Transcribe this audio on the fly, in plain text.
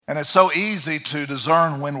And it's so easy to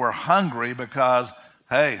discern when we're hungry because,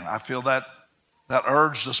 hey, I feel that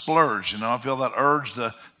urge to splurge, I feel that urge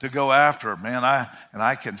to go after it, man.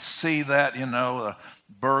 I can see that,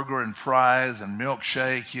 burger and fries and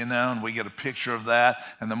milkshake, and we get a picture of that.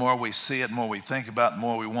 And the more we see it, the more we think about it, the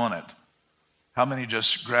more we want it. How many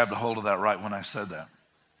just grabbed a hold of that right when I said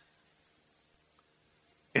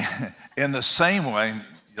that? In the same way,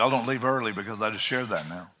 y'all don't leave early because I just shared that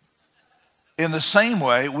now. In the same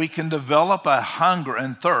way, we can develop a hunger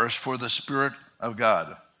and thirst for the Spirit of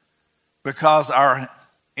God. Because our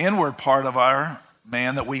inward part of our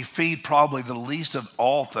man that we feed probably the least of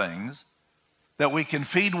all things, that we can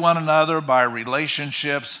feed one another by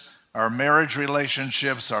relationships, our marriage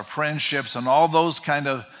relationships, our friendships, and all those kind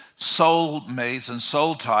of soul mates and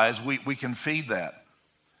soul ties, we can feed that.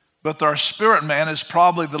 But our spirit man is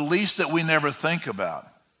probably the least that we never think about.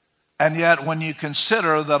 And yet when you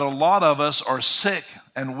consider that a lot of us are sick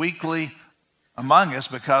and weakly among us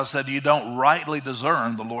because that you don't rightly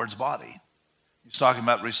discern the Lord's body. He's talking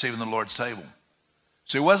about receiving the Lord's table.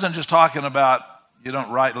 So he wasn't just talking about you don't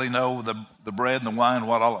rightly know the bread and the wine,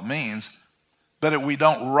 what all it means, but we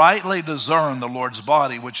don't rightly discern the Lord's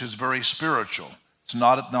body, which is very spiritual. It's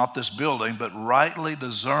not this building, but rightly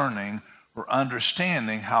discerning or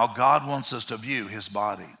understanding how God wants us to view his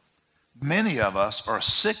body. Many of us are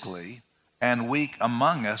sickly and weak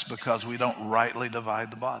among us because we don't rightly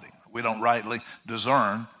divide the body. We don't rightly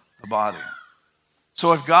discern the body.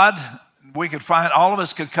 So if we could find, all of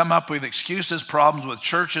us could come up with excuses, problems with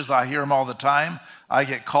churches. I hear them all the time. I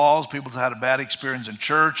get calls. People have had a bad experience in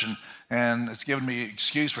church, and it's given me an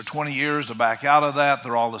excuse for 20 years to back out of that.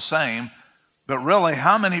 They're all the same. But really,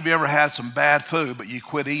 how many of you ever had some bad food, but you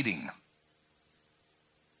quit eating?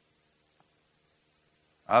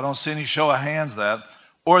 I don't see any show of hands that.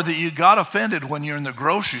 Or that you got offended when you're in the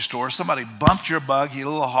grocery store. Somebody bumped your buggy a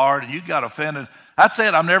little hard and you got offended. That's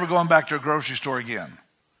it. I'm never going back to a grocery store again.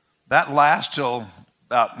 That lasts till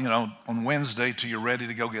about, on Wednesday till you're ready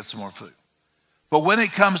to go get some more food. But when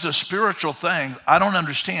it comes to spiritual things, I don't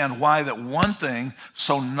understand why that one thing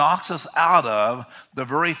so knocks us out of the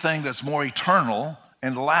very thing that's more eternal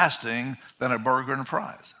and lasting than a burger and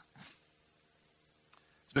fries.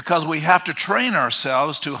 It's because we have to train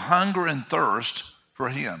ourselves to hunger and thirst for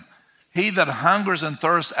him. He that hungers and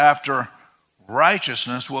thirsts after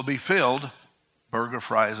righteousness will be filled, burger,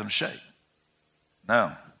 fries, and shake.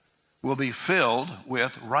 No, will be filled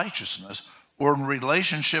with righteousness or in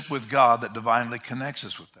relationship with God that divinely connects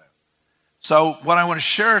us with that. So what I want to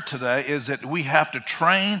share today is that we have to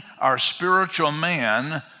train our spiritual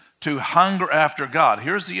man to hunger after God.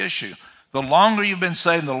 Here's the issue. The longer you've been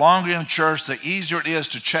saved, the longer you're in church, the easier it is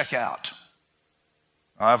to check out.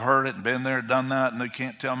 I've heard it and been there, done that, and they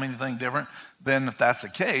can't tell me anything different. Then if that's the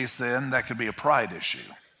case, then that could be a pride issue.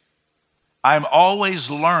 I'm always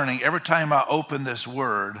learning every time I open this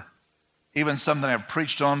word, even something I've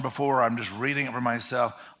preached on before, I'm just reading it for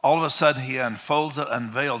myself. All of a sudden, he unfolds it,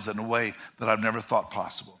 unveils it in a way that I've never thought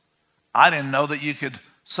possible. I didn't know that you could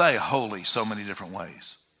say holy so many different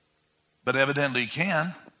ways. But evidently you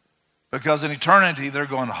can, because in eternity, they're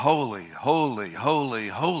going holy, holy, holy,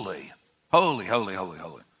 holy, holy, holy, holy,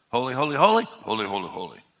 holy, holy, holy, holy, holy, holy,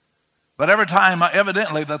 holy. But every time,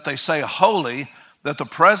 evidently, that they say holy, that the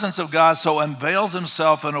presence of God so unveils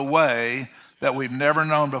himself in a way that we've never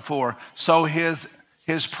known before. So his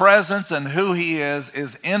presence and who he is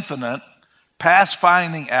infinite, past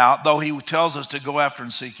finding out, though he tells us to go after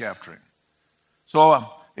and seek after him. So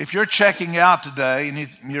if you're checking out today and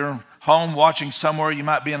you're home watching somewhere, you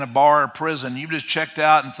might be in a bar or prison, you just checked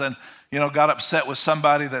out and said, got upset with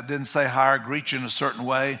somebody that didn't say hi or greet you in a certain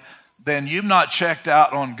way, then you've not checked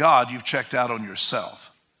out on God, you've checked out on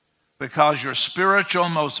yourself. Because your spiritual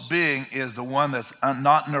most being is the one that's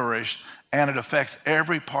not nourished, and it affects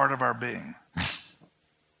every part of our being.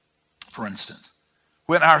 For instance,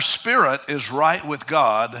 when our spirit is right with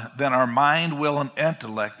God, then our mind, will, and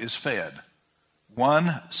intellect is fed.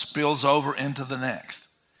 One spills over into the next.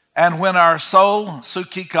 And when our soul,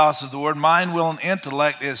 sukikos is the word, mind, will, and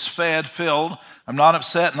intellect is fed, filled, I'm not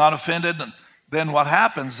upset, not offended, then what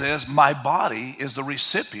happens is my body is the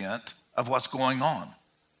recipient of what's going on.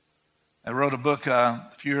 I wrote a book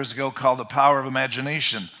a few years ago called The Power of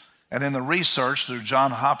Imagination. And in the research through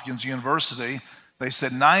Johns Hopkins University, they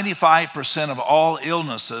said 95% of all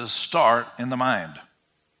illnesses start in the mind.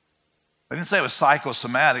 They didn't say it was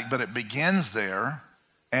psychosomatic, but it begins there.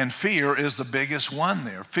 And fear is the biggest one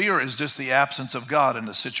there. Fear is just the absence of God in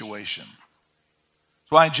a situation.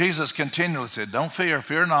 That's why Jesus continually said, don't fear,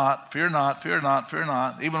 fear not, fear not, fear not, fear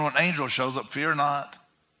not. Even when an angel shows up, fear not.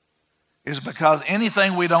 is because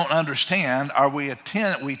anything we don't understand,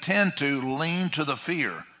 we tend to lean to the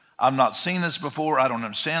fear. I've not seen this before, I don't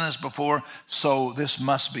understand this before, so this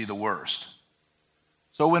must be the worst.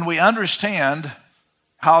 So when we understand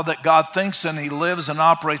how that God thinks and He lives and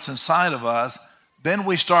operates inside of us, then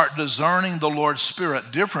we start discerning the Lord's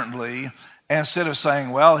Spirit differently instead of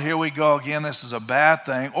saying, well, here we go again, this is a bad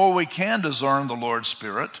thing. Or we can discern the Lord's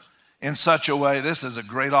Spirit in such a way, this is a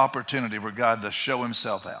great opportunity for God to show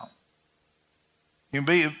Himself out.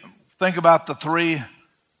 Think about the three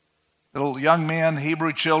little young men,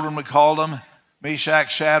 Hebrew children we called them,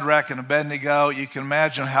 Meshach, Shadrach, and Abednego. You can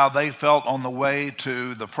imagine how they felt on the way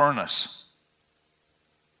to the furnace.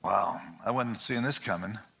 Wow, I wasn't seeing this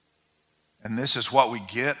coming. And this is what we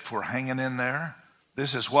get for hanging in there.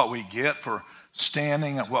 This is what we get for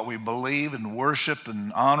standing at what we believe and worship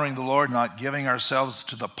and honoring the Lord, not giving ourselves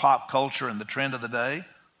to the pop culture and the trend of the day.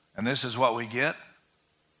 And this is what we get.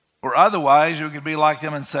 Or otherwise, you could be like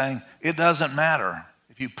them and saying, it doesn't matter.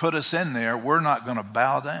 If you put us in there, we're not going to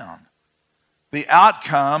bow down. The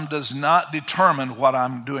outcome does not determine what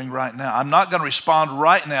I'm doing right now. I'm not going to respond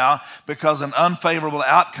right now because an unfavorable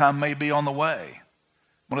outcome may be on the way.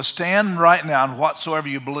 I'm going to stand right now in whatsoever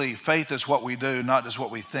you believe. Faith is what we do, not just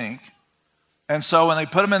what we think. And so when they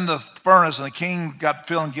put him in the furnace and the king got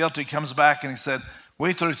feeling guilty, comes back and he said,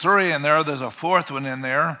 we threw three in there. There's a fourth one in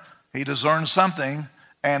there. He discerned something,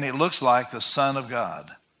 and it looks like the Son of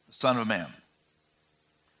God, the Son of Man.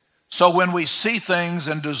 So when we see things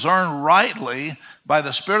and discern rightly by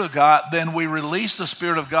the Spirit of God, then we release the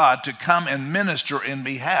Spirit of God to come and minister in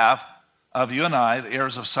behalf of you and I, the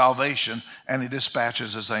heirs of salvation, and He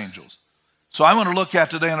dispatches His angels. So I want to look at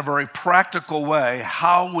today in a very practical way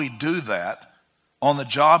how we do that on the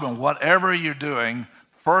job, and whatever you're doing.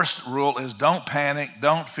 First rule is don't panic,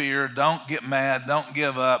 don't fear, don't get mad, don't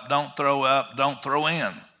give up, don't throw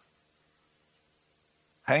in.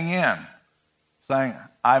 Hang in. Saying,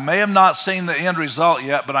 I may have not seen the end result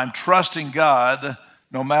yet, but I'm trusting God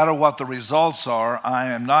no matter what the results are.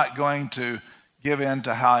 I am not going to give in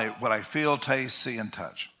to what I feel, taste, see, and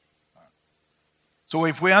touch. So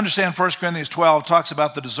if we understand 1 Corinthians 12, it talks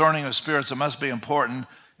about the discerning of spirits, it must be important,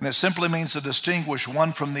 and it simply means to distinguish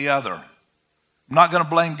one from the other. I'm not going to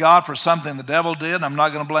blame God for something the devil did. I'm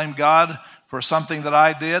not going to blame God for something that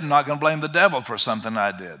I did. I'm not going to blame the devil for something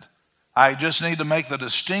I did. I just need to make the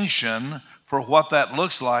distinction for what that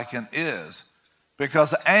looks like and is.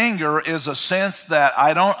 Because anger is a sense that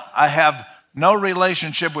I have no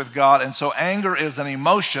relationship with God, and so anger is an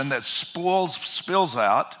emotion that spills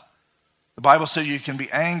out. The Bible says you can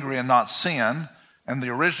be angry and not sin, and the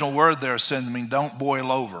original word there, sin, means don't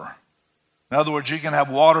boil over. In other words, you can have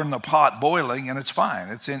water in the pot boiling and it's fine,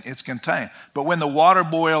 it's contained. But when the water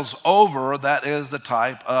boils over, that is the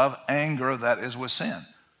type of anger that is with sin.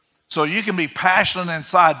 So you can be passionate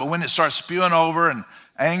inside, but when it starts spewing over and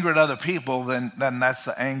anger at other people, then that's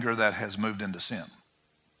the anger that has moved into sin.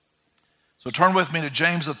 So turn with me to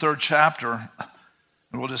James, the 3rd chapter,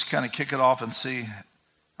 and we'll just kind of kick it off and see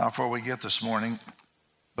how far we get this morning.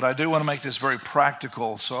 But I do want to make this very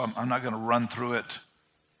practical, so I'm not going to run through it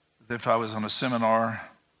as if I was on a seminar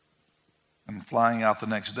and flying out the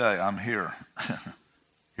next day. I'm here,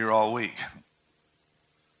 here all week,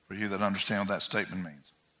 for you that understand what that statement means.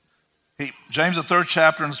 James, the 3rd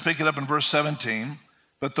chapter, and let's pick it up in verse 17.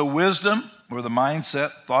 But the wisdom, or the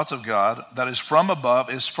mindset, thoughts of God, that is from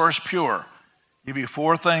above is first pure. I'll give you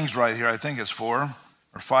 4 things right here. I think it's 4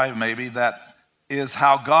 or 5 maybe. That is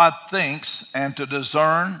how God thinks and to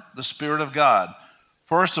discern the Spirit of God.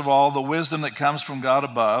 First of all, the wisdom that comes from God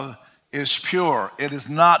above is pure. It is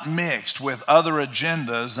not mixed with other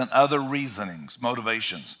agendas and other reasonings,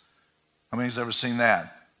 motivations. How many has ever seen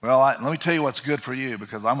that? Well, let me tell you what's good for you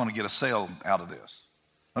because I'm going to get a sale out of this.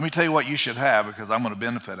 Let me tell you what you should have because I'm going to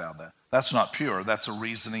benefit out of that. That's not pure. That's a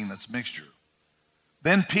reasoning that's mixture.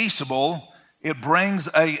 Then peaceable, it brings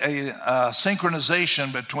a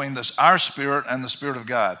synchronization between our spirit and the Spirit of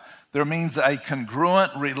God. There means a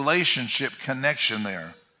congruent relationship connection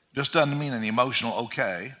there. Just doesn't mean an emotional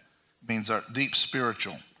okay. It means our deep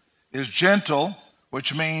spiritual. Is gentle,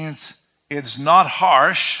 which means it's not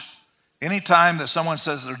harsh. Anytime that someone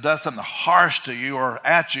says or does something harsh to you or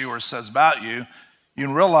at you or says about you, you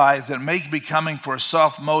can realize that it may be coming for a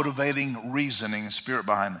self-motivating reasoning and spirit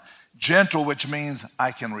behind it. Gentle, which means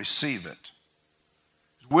I can receive it.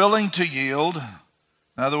 Willing to yield.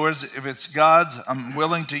 In other words, if it's God's, I'm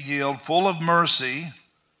willing to yield. Full of mercy.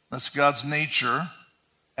 That's God's nature.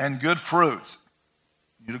 And good fruits.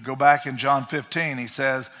 You go back in John 15, he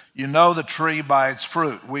says, you know the tree by its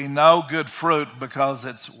fruit. We know good fruit because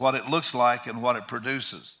it's what it looks like and what it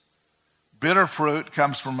produces. Bitter fruit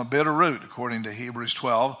comes from a bitter root, according to Hebrews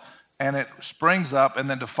 12, and it springs up and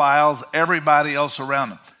then defiles everybody else around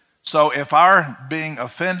them. So if our being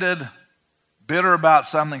offended, bitter about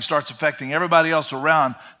something starts affecting everybody else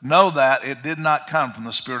around, know that it did not come from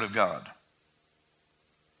the Spirit of God.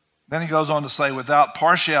 Then he goes on to say, without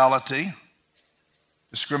partiality,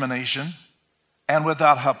 discrimination, and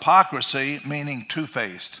without hypocrisy, meaning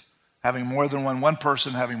two-faced, having more than one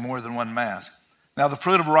person having more than one mask. Now the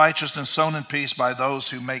fruit of righteousness sown in peace by those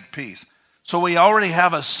who make peace. So we already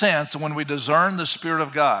have a sense when we discern the Spirit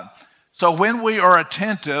of God. So when we are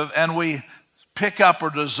attentive and we pick up or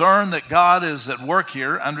discern that God is at work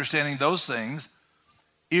here, understanding those things,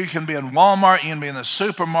 you can be in Walmart, you can be in the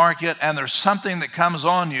supermarket, and there's something that comes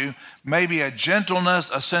on you, maybe a gentleness,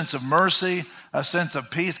 a sense of mercy, a sense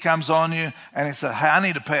of peace comes on you, and he said, hey, I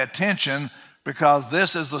need to pay attention because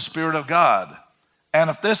this is the Spirit of God. And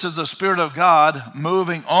if this is the Spirit of God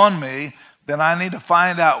moving on me, then I need to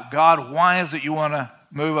find out, God, why is it you want to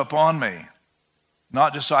move upon me?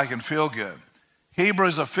 Not just so I can feel good.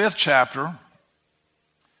 Hebrews, the 5th chapter,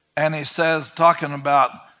 and he says, talking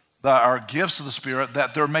about our gifts of the Spirit,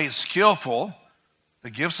 that they're made skillful.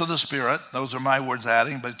 The gifts of the Spirit, those are my words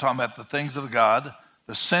adding, but he's talking about the things of God,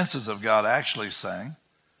 the senses of God actually saying.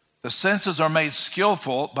 The senses are made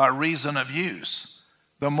skillful by reason of use.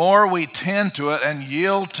 The more we tend to it and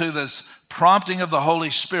yield to this prompting of the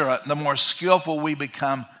Holy Spirit, the more skillful we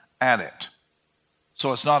become at it.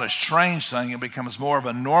 So it's not a strange thing. It becomes more of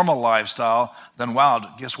a normal lifestyle than,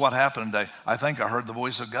 wow, guess what happened today? I think I heard the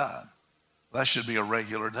voice of God. That should be a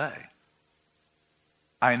regular day.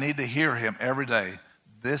 I need to hear him every day.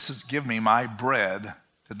 This is, give me my bread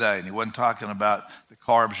today. And he wasn't talking about the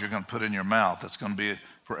carbs you're going to put in your mouth. That's going to be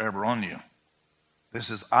forever on you. This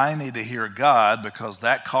is, I need to hear God because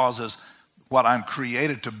that causes what I'm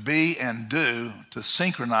created to be and do to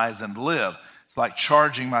synchronize and live. It's like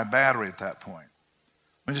charging my battery at that point.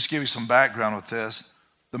 Let me just give you some background with this.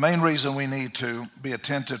 The main reason we need to be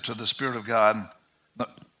attentive to the Spirit of God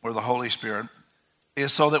or the Holy Spirit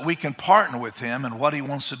is so that we can partner with him in what he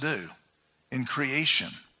wants to do in creation.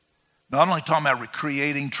 Not only talking about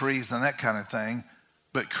creating trees and that kind of thing,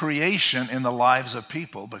 but creation in the lives of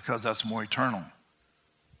people because that's more eternal.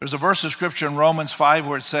 There's a verse of scripture in Romans 5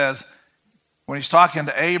 where it says, when he's talking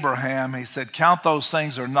to Abraham, he said, count those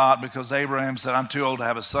things or not, because Abraham said, I'm too old to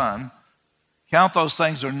have a son. Count those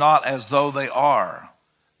things or not as though they are.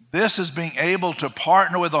 This is being able to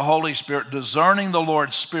partner with the Holy Spirit, discerning the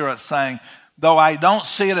Lord's Spirit, saying, though I don't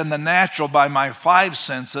see it in the natural by my 5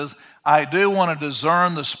 senses, I do want to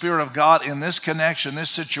discern the Spirit of God in this connection, this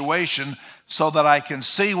situation, so that I can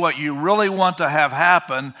see what you really want to have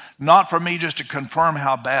happen, not for me just to confirm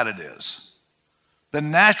how bad it is. The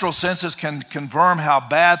natural senses can confirm how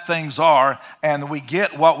bad things are, and we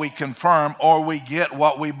get what we confirm, or we get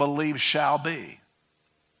what we believe shall be.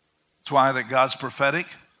 That's why that God's prophetic.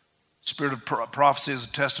 Spirit of prophecy is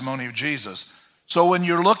a testimony of Jesus. So when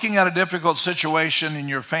you're looking at a difficult situation in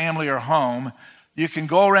your family or home, you can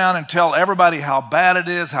go around and tell everybody how bad it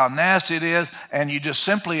is, how nasty it is, and you just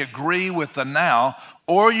simply agree with the now,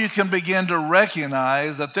 or you can begin to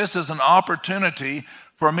recognize that this is an opportunity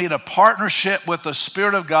for me to partnership with the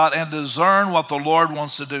Spirit of God and discern what the Lord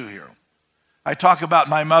wants to do here. I talk about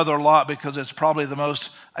my mother a lot because it's probably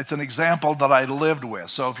it's an example that I lived with.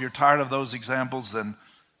 So if you're tired of those examples, then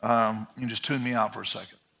you can just tune me out for a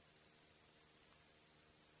second.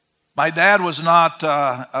 My dad was not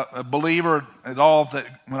a believer at all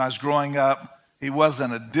when I was growing up. He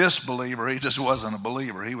wasn't a disbeliever. He just wasn't a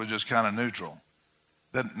believer. He was just kind of neutral.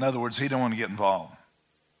 In other words, he didn't want to get involved.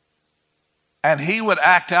 And he would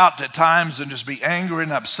act out at times and just be angry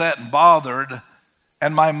and upset and bothered.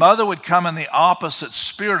 And my mother would come in the opposite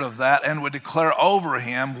spirit of that and would declare over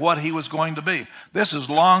him what he was going to be. This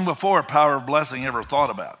is long before Power of Blessing ever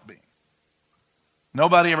thought about being.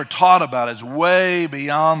 Nobody ever taught about it. It's way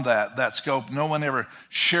beyond that scope. No one ever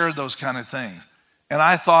shared those kind of things. And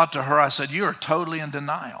I thought to her, I said, you are totally in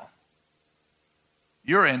denial.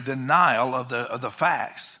 You're in denial of the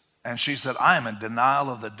facts. And she said, I am in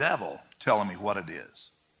denial of the devil telling me what it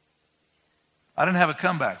is. I didn't have a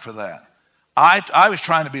comeback for that. I was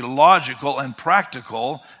trying to be logical and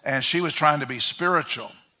practical, and she was trying to be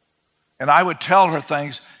spiritual. And I would tell her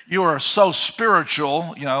things, you are so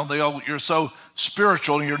spiritual, you're so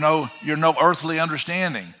spiritual, you're no earthly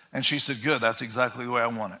understanding. And she said, good, that's exactly the way I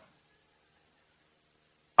want it.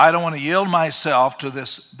 I don't want to yield myself to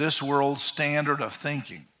this world's standard of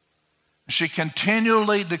thinking. She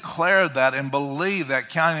continually declared that and believed that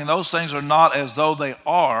counting those things are not as though they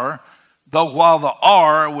are, though while the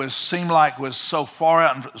R seemed like was so far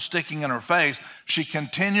out and sticking in her face, she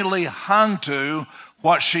continually hung to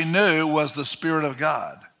what she knew was the Spirit of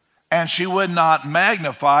God. And she would not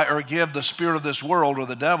magnify or give the spirit of this world, or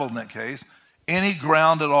the devil in that case, any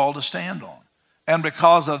ground at all to stand on. And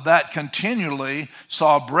because of that, continually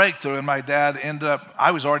saw a breakthrough. And my dad ended up,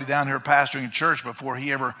 I was already down here pastoring a church before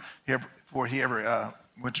he ever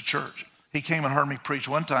went to church. He came and heard me preach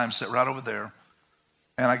one time, sit right over there.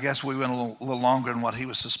 And I guess we went a little longer than what he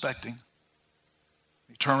was suspecting.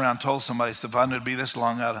 He turned around and told somebody, he said, if I knew it'd be this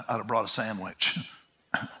long, I'd have brought a sandwich.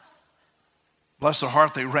 Bless their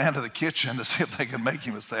heart, they ran to the kitchen to see if they could make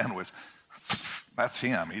him a sandwich. That's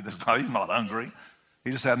him. He's not hungry. He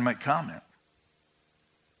just had to make comment.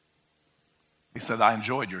 He said, I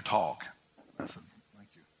enjoyed your talk. I said, thank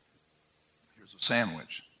you. Here's a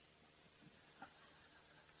sandwich.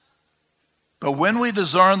 But when we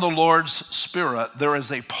discern the Lord's Spirit, there is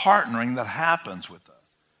a partnering that happens with us.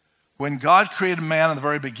 When God created man in the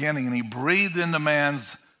very beginning, and he breathed into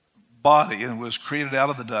man's body and was created out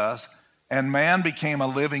of the dust, and man became a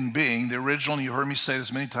living being, the original, you heard me say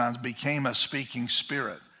this many times, became a speaking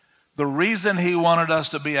spirit. The reason he wanted us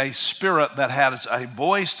to be a spirit that had a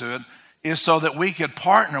voice to it is so that we could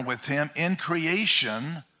partner with him in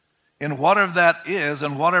creation, in whatever that is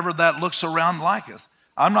and whatever that looks around like us.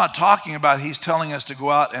 I'm not talking about he's telling us to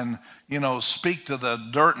go out and, speak to the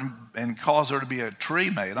dirt and cause there to be a tree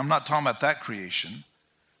made. I'm not talking about that creation,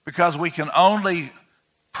 because we can only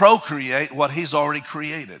procreate what he's already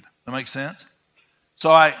created. That makes sense?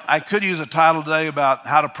 So I could use a title today about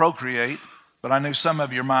how to procreate, but I knew some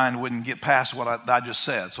of your mind wouldn't get past what I just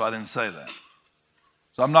said, so I didn't say that.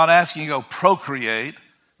 So I'm not asking you to go procreate.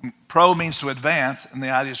 Pro means to advance, and the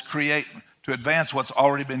idea is create, to advance what's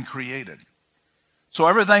already been created. So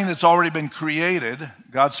everything that's already been created,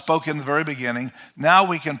 God spoke in the very beginning, now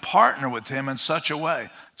we can partner with him in such a way.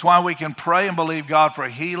 That's why we can pray and believe God for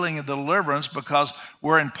healing and deliverance, because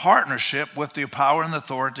we're in partnership with the power and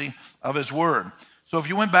authority of his word. So if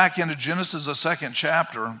you went back into Genesis, the 2nd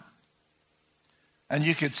chapter, and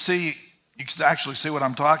you could actually see what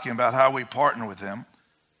I'm talking about, how we partner with him.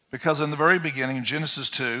 Because in the very beginning, Genesis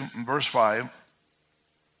 2, verse 5,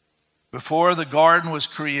 before the garden was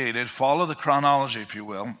created, follow the chronology, if you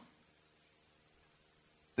will.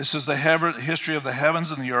 This is the history of the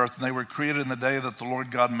heavens and the earth, and they were created in the day that the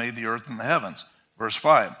Lord God made the earth and the heavens. Verse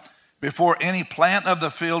 5, before any plant of the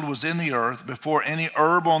field was in the earth, before any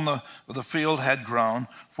herb on the field had grown,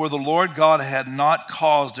 for the Lord God had not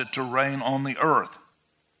caused it to rain on the earth.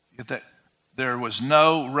 Get that? There was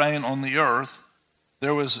no rain on the earth.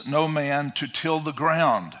 There was no man to till the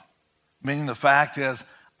ground. Meaning the fact is,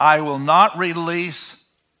 I will not release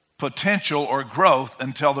potential or growth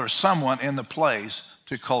until there's someone in the place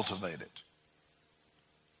to cultivate it.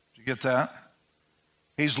 Did you get that?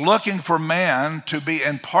 He's looking for man to be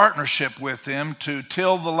in partnership with him to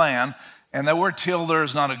till the land. And that word till there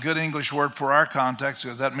is not a good English word for our context,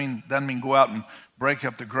 because that doesn't mean go out and break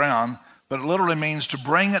up the ground, but it literally means to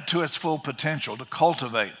bring it to its full potential, to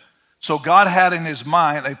cultivate. So God had in his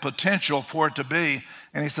mind a potential for it to be,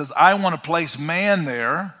 and he says, I want to place man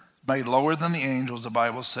there, made lower than the angels, the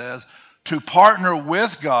Bible says, to partner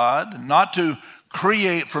with God, not to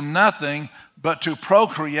create from nothing, but to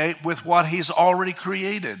procreate with what he's already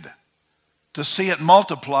created. To see it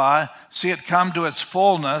multiply, see it come to its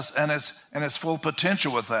fullness and its full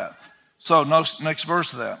potential with that. So next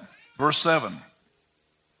verse of that, verse 7.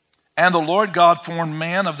 And the Lord God formed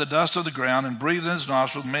man of the dust of the ground and breathed in his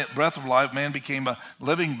nostrils breath of life. Man became a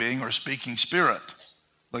living being or speaking spirit.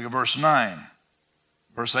 Look at verse 9.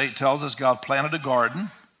 Verse 8 tells us God planted a garden.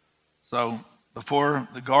 So before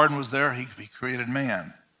the garden was there, he created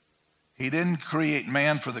man. He didn't create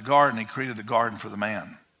man for the garden. He created the garden for the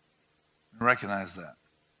man. Recognize that.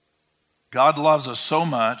 God loves us so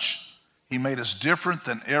much, he made us different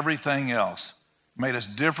than everything else. He made us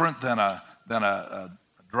different than a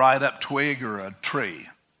dried up twig or a tree.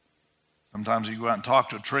 Sometimes you go out and talk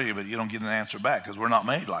to a tree, but you don't get an answer back because we're not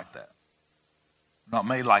made like that. We're not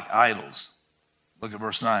made like idols. Look at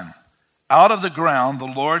verse 9. Out of the ground the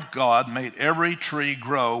Lord God made every tree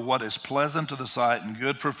grow what is pleasant to the sight and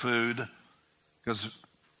good for food, because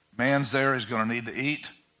man's there, he's going to need to eat.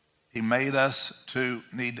 He made us to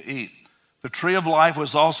need to eat. The tree of life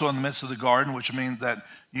was also in the midst of the garden, which means that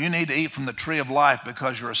you need to eat from the tree of life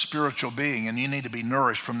because you're a spiritual being and you need to be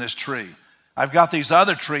nourished from this tree. I've got these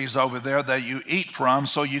other trees over there that you eat from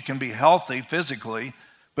so you can be healthy physically,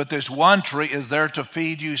 but this one tree is there to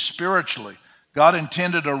feed you spiritually. God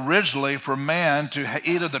intended originally for man to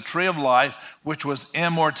eat of the tree of life, which was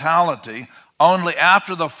immortality. Only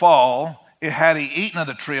after the fall had he eaten of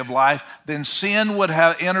the tree of life, then sin would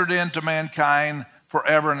have entered into mankind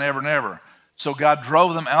forever and ever and ever. So God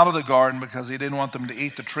drove them out of the garden because he didn't want them to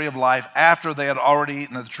eat the tree of life after they had already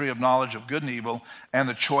eaten of the tree of knowledge of good and evil and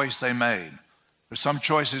the choice they made. There's some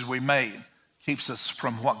choices we made keeps us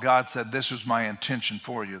from what God said, this was my intention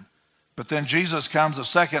for you. But then Jesus comes, the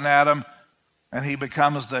second Adam, and he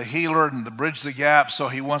becomes the healer and the bridge the gap. So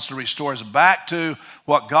he wants to restore us back to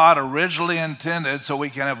what God originally intended so we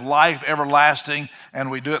can have life everlasting. And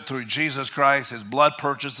we do it through Jesus Christ. His blood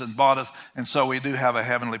purchased and bought us. And so we do have a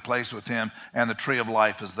heavenly place with him. And the tree of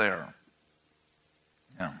life is there.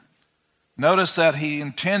 Yeah. Notice that he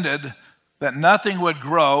intended that nothing would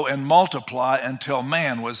grow and multiply until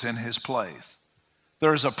man was in his place.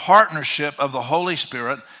 There's a partnership of the Holy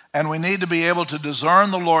Spirit, and we need to be able to discern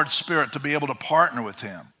the Lord's Spirit to be able to partner with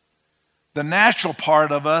him. The natural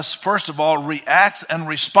part of us, first of all, reacts and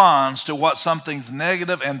responds to what something's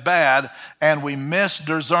negative and bad, and we miss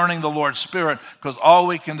discerning the Lord's Spirit because all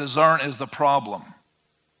we can discern is the problem.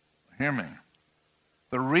 Hear me.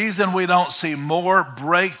 The reason we don't see more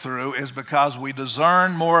breakthrough is because we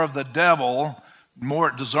discern more of the devil,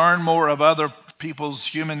 discern more of other people's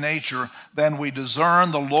human nature than we discern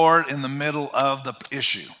the Lord in the middle of the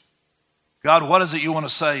issue. God, what is it you want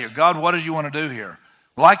to say here? God, what do you want to do here?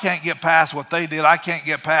 Well, I can't get past what they did. I can't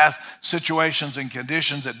get past situations and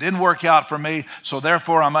conditions that didn't work out for me, so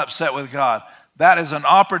therefore I'm upset with God. That is an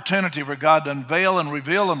opportunity for God to unveil and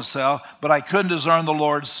reveal himself, but I couldn't discern the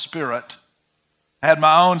Lord's Spirit. I had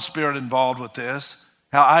my own spirit involved with this,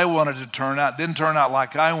 how I wanted it to turn out. Didn't turn out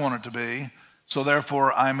like I wanted it to be. So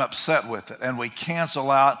therefore, I'm upset with it. And we cancel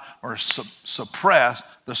out or suppress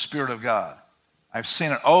the Spirit of God. I've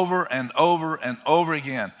seen it over and over and over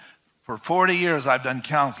again. For 40 years, I've done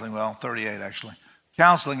counseling. Well, 38 actually.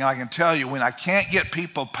 Counseling, I can tell you, when I can't get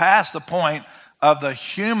people past the point of the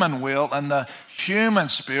human will and the human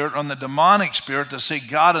spirit and the demonic spirit to see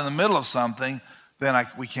God in the middle of something, then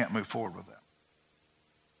we can't move forward with that.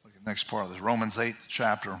 Look at the next part of this. Romans 8th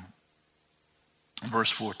chapter, verse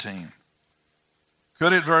 14.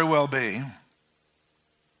 Could it very well be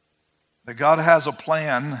that God has a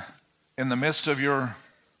plan in the midst of your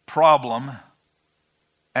problem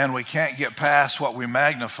and we can't get past what we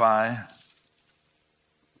magnify,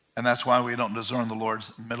 and that's why we don't discern the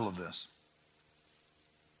Lord's middle of this?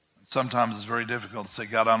 Sometimes it's very difficult to say,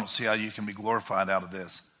 God, I don't see how you can be glorified out of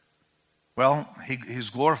this. Well, he's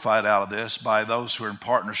glorified out of this by those who are in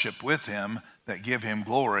partnership with him that give him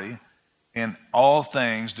glory. In all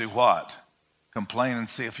things do what? Complain and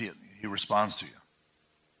see if he responds to you.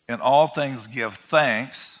 In all things give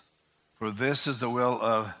thanks, for this is the will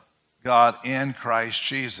of God in Christ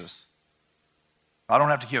Jesus. I don't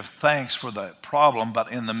have to give thanks for the problem,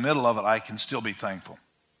 but in the middle of it, I can still be thankful.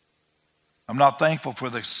 I'm not thankful for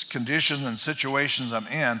the conditions and situations I'm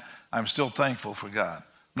in. I'm still thankful for God.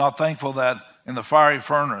 I'm not thankful that in the fiery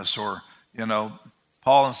furnace or,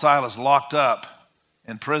 Paul and Silas locked up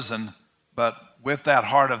in prison, but with that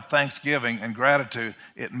heart of thanksgiving and gratitude,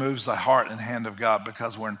 it moves the heart and hand of God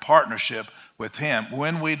because we're in partnership with him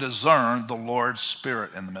when we discern the Lord's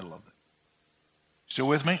Spirit in the middle of it. Still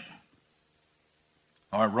with me?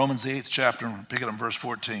 All right, Romans the 8th chapter, pick it up in verse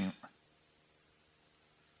 14.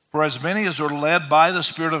 For as many as are led by the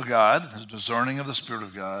Spirit of God, as discerning of the Spirit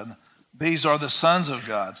of God, these are the sons of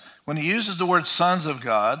God. When he uses the word sons of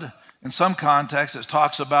God, in some contexts it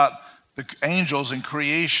talks about the angels in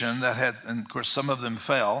creation that had, and of course some of them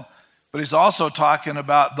fell, but he's also talking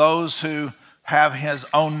about those who have his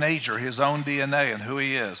own nature, his own DNA and who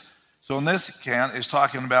he is. So in this account, he's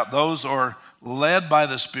talking about those who are led by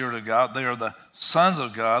the Spirit of God. They are the sons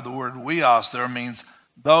of God. The word weos there means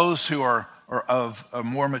those who are of a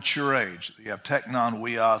more mature age. You have teknon,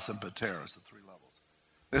 weos, and pateros, the three levels.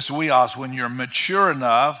 This weos, when you're mature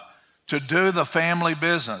enough to do the family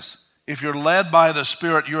business. If you're led by the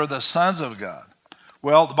Spirit, you're the sons of God.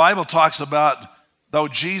 Well, the Bible talks about, though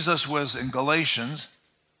Jesus was in Galatians,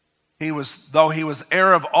 though he was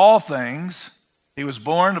heir of all things, he was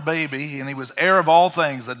born a baby, and he was heir of all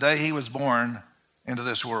things the day he was born into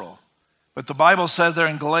this world. But the Bible says there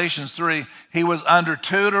in Galatians 3, he was under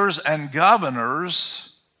tutors and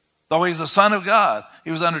governors, though he's the Son of God.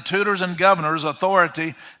 He was under tutors and governors'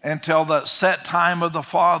 authority until the set time of the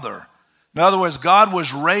Father. In other words, God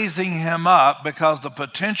was raising him up because the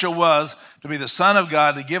potential was to be the Son of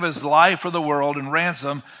God, to give his life for the world and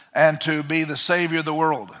ransom, and to be the Savior of the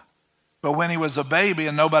world. But when he was a baby,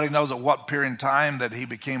 and nobody knows at what period in time that he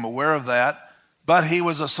became aware of that, but he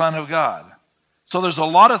was a Son of God. So there's a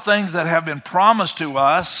lot of things that have been promised to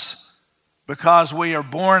us because we are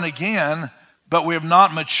born again, but we have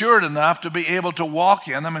not matured enough to be able to walk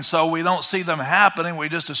in them, and so we don't see them happening. We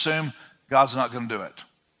just assume God's not going to do it.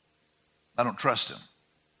 I don't trust him.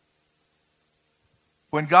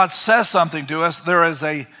 When God says something to us, there is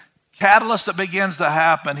a catalyst that begins to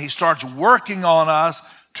happen. He starts working on us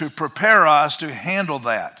to prepare us to handle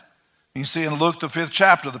that. You see in Luke, the 5th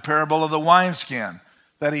chapter, the parable of the wineskin,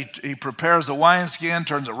 that he prepares the wineskin,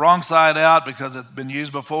 turns it wrong side out because it's been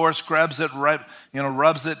used before, scrubs it,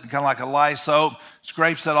 rubs it kind of like a lye soap,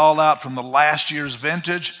 scrapes it all out from the last year's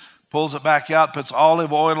vintage, pulls it back out, puts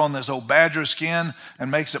olive oil on this old badger skin,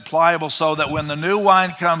 and makes it pliable so that when the new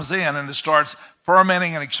wine comes in and it starts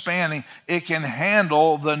fermenting and expanding, it can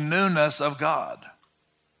handle the newness of God.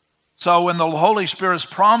 So when the Holy Spirit's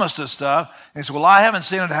promised us stuff, he says, well, I haven't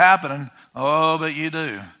seen it happening. Oh, but you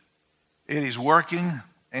do. It is working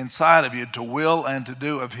inside of you to will and to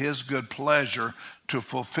do of his good pleasure to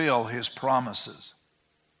fulfill his promises.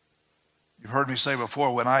 You've heard me say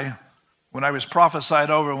before, when I was prophesied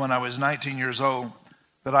over when I was 19 years old,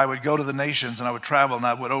 that I would go to the nations and I would travel and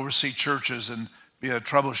I would oversee churches and be a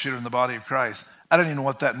troubleshooter in the body of Christ. I didn't even know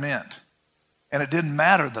what that meant. And it didn't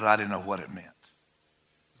matter that I didn't know what it meant,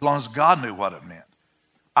 as long as God knew what it meant.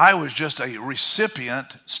 I was just a recipient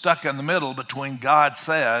stuck in the middle between God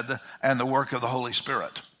said and the work of the Holy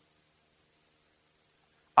Spirit.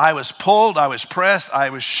 I was pulled, I was pressed, I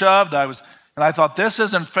was shoved, and I thought, this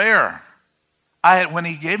isn't fair. When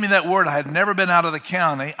he gave me that word, I had never been out of the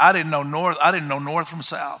county. I didn't know north from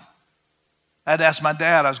south. I had to ask my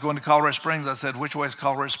dad. I was going to Colorado Springs. I said, which way is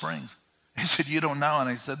Colorado Springs? He said, you don't know. And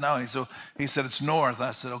I said, no. And he said, it's north.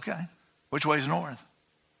 I said, okay. Which way is north?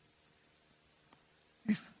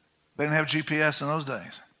 They didn't have GPS in those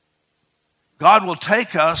days. God will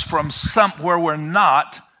take us from where we're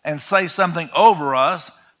not and say something over us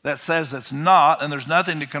that says it's not, and there's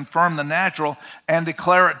nothing to confirm the natural, and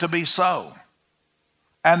declare it to be so.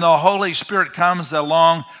 And the Holy Spirit comes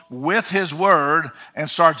along with his word and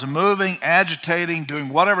starts moving, agitating, doing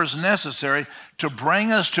whatever's necessary to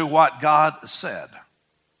bring us to what God said.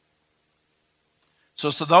 So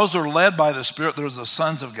those who are led by the Spirit, there's the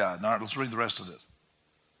sons of God. All right, let's read the rest of this.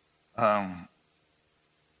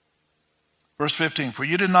 Verse 15, for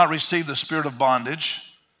you did not receive the spirit of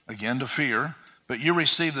bondage, again to fear, but you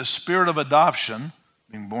received the spirit of adoption,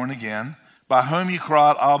 being born again, by whom you cry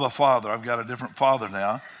out, Abba, Father. I've got a different father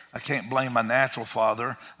now. I can't blame my natural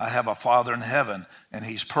father. I have a Father in heaven, and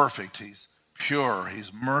he's perfect. He's pure.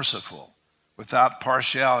 He's merciful, without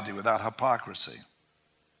partiality, without hypocrisy.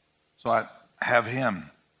 So I have him,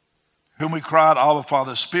 whom we cry out, Abba,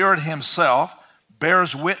 Father. The Spirit himself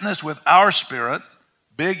bears witness with our spirit,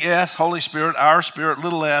 big S, Holy Spirit, our spirit,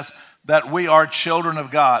 little s, that we are children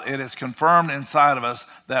of God. It is confirmed inside of us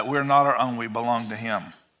that we're not our own. We belong to him.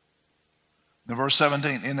 In verse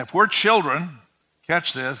 17, and if we're children,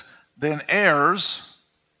 catch this, then heirs,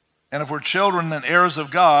 and if we're children, then heirs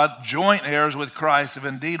of God, joint heirs with Christ, if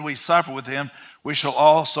indeed we suffer with him, we shall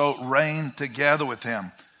also reign together with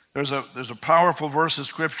him. There's a powerful verse of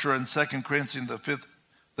scripture in 2 Corinthians,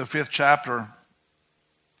 the fifth chapter,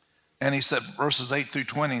 and he said, verses 8 through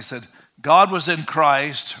 20, he said, God was in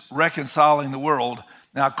Christ reconciling the world.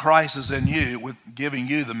 Now Christ is in you, giving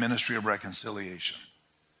you the ministry of reconciliation.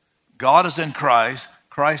 God is in Christ.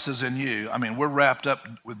 Christ is in you. I mean, we're wrapped up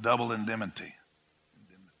with double indemnity.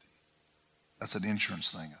 That's an insurance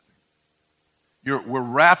thing, I think. We're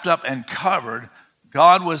wrapped up and covered.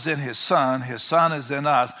 God was in his Son. His Son is in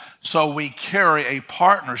us. So we carry a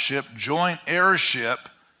partnership, joint heirship,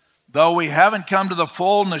 though we haven't come to the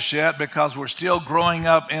fullness yet because we're still growing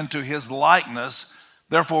up into his likeness.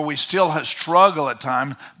 Therefore, we still struggle at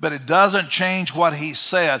times, but it doesn't change what he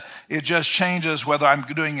said. It just changes whether I'm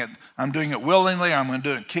doing it willingly, or I'm going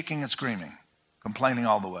to do it kicking and screaming, complaining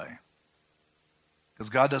all the way. Because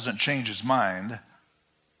God doesn't change his mind.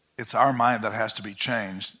 It's our mind that has to be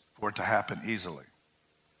changed for it to happen easily.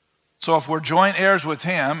 So if we're joint heirs with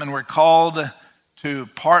him and we're called to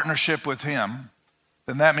partnership with him,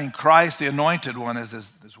 then that means Christ, the anointed one,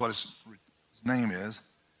 is what his name is.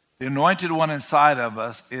 The anointed one inside of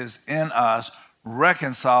us is in us,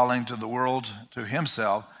 reconciling to the world, to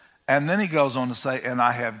himself. And then he goes on to say, and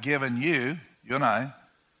I have given you and I,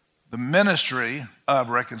 the ministry of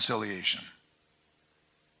reconciliation.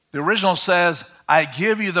 The original says, I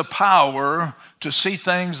give you the power to see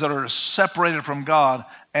things that are separated from God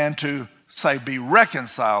and to say, be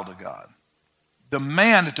reconciled to God.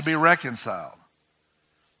 Demand it to be reconciled.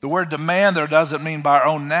 The word demand there doesn't mean by our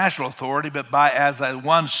own natural authority, but by as a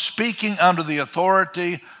one speaking under the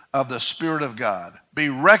authority of the Spirit of God. Be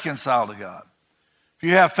reconciled to God. If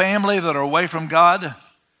you have family that are away from God,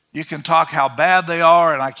 You can talk how bad they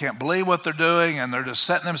are, and I can't believe what they're doing, and they're just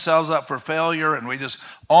setting themselves up for failure, and we just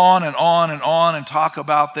on and on and on and talk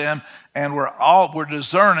about them, and we're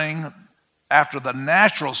discerning after the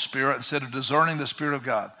natural spirit instead of discerning the Spirit of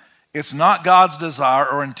God. It's not God's desire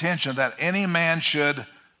or intention that any man should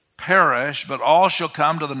perish, but all shall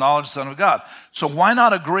come to the knowledge of the Son of God. So why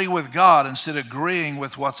not agree with God instead of agreeing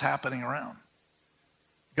with what's happening around?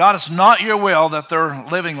 God, it's not your will that they're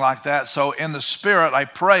living like that. So in the Spirit, I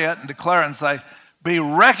pray it and declare it and say, be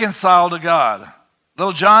reconciled to God.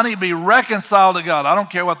 Little Johnny, be reconciled to God. I don't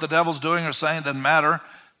care what the devil's doing or saying, it doesn't matter.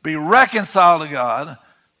 Be reconciled to God,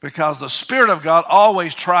 because the Spirit of God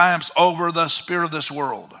always triumphs over the spirit of this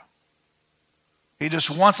world. He just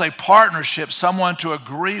wants a partnership, someone to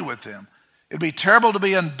agree with him. It'd be terrible to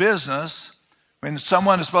be in business when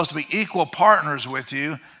someone is supposed to be equal partners with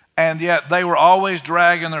you, and yet they were always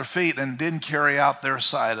dragging their feet and didn't carry out their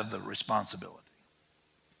side of the responsibility.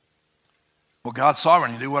 Well, God's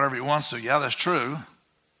sovereign. He do whatever he wants to. Yeah, that's true.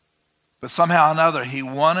 But somehow or another, he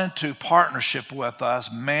wanted to partnership with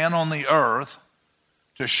us, man on the earth,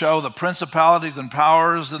 to show the principalities and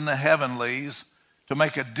powers in the heavenlies, to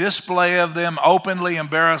make a display of them, openly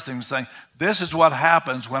embarrassing, saying, this is what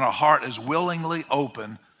happens when a heart is willingly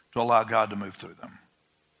open to allow God to move through them.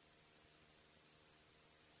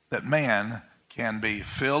 That man can be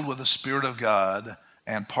filled with the Spirit of God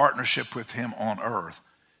and partnership with him on earth.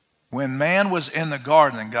 When man was in the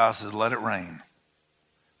garden, God said, let it rain.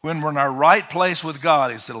 When we're in our right place with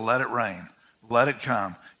God, he said, let it rain. Let it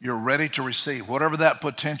come. You're ready to receive whatever that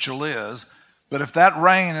potential is. But if that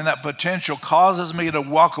rain and that potential causes me to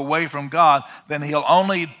walk away from God, then he'll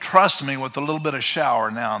only trust me with a little bit of shower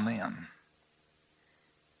now and then.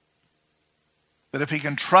 But if he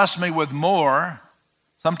can trust me with more,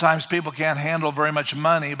 sometimes people can't handle very much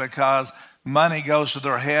money because money goes to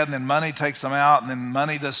their head and then money takes them out, and then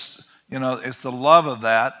money just, it's the love of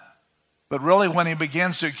that. But really when he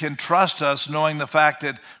begins to can trust us, knowing the fact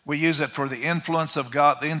that we use it for the influence of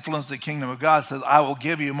God, the influence of the kingdom of God, says, I will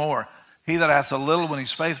give you more. He that has a little, when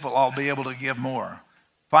he's faithful, I'll be able to give more.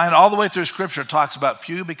 Find all the way through Scripture, it talks about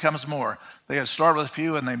few becomes more. They had started with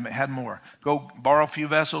few and they had more. Go borrow a few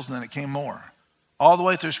vessels and then it came more. All the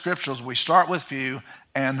way through Scriptures, we start with few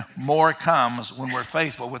and more comes when we're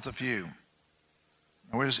faithful with the few.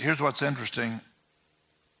 Here's what's interesting.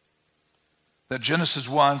 That Genesis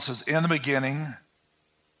 1 says, in the beginning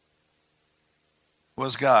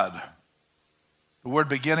was God. The word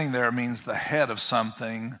beginning there means the head of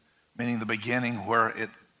something, meaning the beginning where it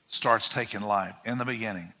starts taking life, in the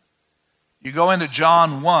beginning. You go into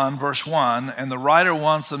John 1, verse 1, and the writer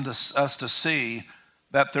wants us to see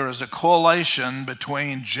that there is a correlation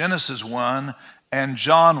between Genesis 1 and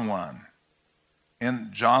John 1. In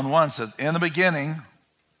John 1 says, in the beginning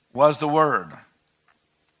was the Word.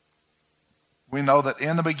 We know that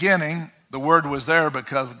in the beginning, the Word was there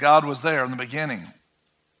because God was there in the beginning.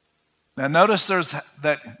 Now notice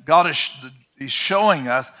that God is showing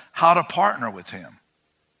us how to partner with him.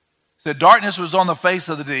 He said darkness was on the face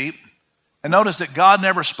of the deep. And notice that God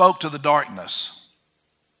never spoke to the darkness.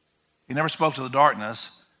 He never spoke to the darkness.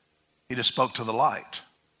 He just spoke to the light.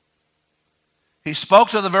 He spoke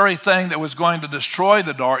to the very thing that was going to destroy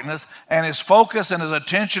the darkness, and his focus and his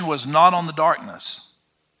attention was not on the darkness.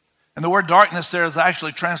 And the word darkness there is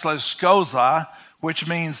actually translated skoza, which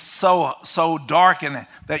means so dark and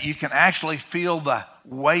that you can actually feel the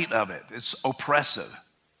weight of it. It's oppressive.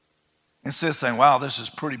 Instead of saying, wow, this is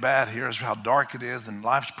pretty bad, here's how dark it is, and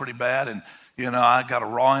life's pretty bad, and I got a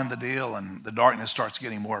raw in the deal, and the darkness starts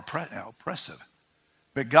getting more oppressive.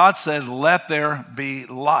 But God said, let there be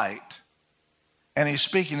light. And he's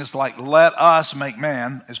speaking, it's like, let us make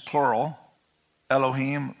man, is plural,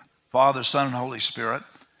 Elohim, Father, Son, and Holy Spirit.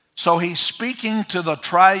 So he's speaking to the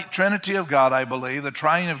Trinity of God, I believe, the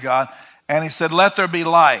Triune of God, and he said, let there be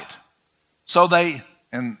light. So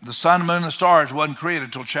and the sun, moon, and the stars wasn't created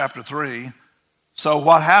until chapter 3. So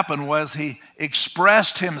what happened was he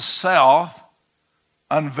expressed himself,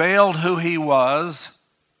 unveiled who he was.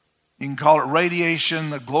 You can call it radiation,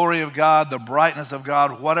 the glory of God, the brightness of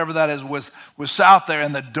God, whatever that is, was out there.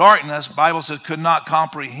 And the darkness, Bible says, could not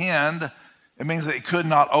comprehend. It means that it could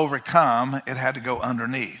not overcome. It had to go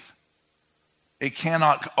underneath. It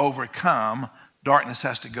cannot overcome. Darkness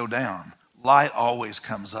has to go down. Light always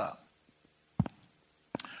comes up.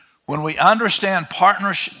 When we understand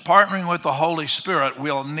partnering with the Holy Spirit,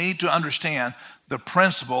 we'll need to understand the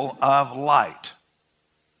principle of light.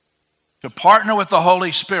 To partner with the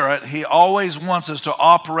Holy Spirit, he always wants us to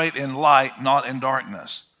operate in light, not in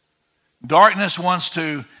darkness. Darkness wants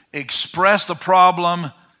to express the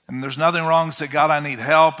problem And there's nothing wrong with saying, God, I need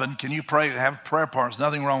help, and can you pray, have prayer partners,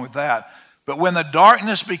 nothing wrong with that. But when the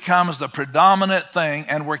darkness becomes the predominant thing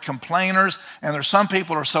and we're complainers, and there's some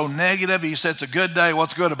people who are so negative, you say it's a good day,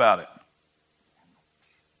 what's good about it?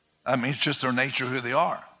 I mean, it's just their nature, who they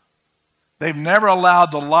are. They've never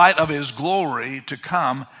allowed the light of his glory to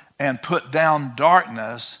come and put down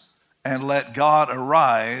darkness and let God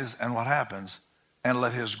arise, and what happens? And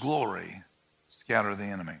let his glory scatter the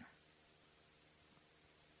enemy.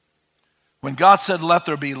 When God said, let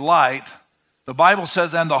there be light, the Bible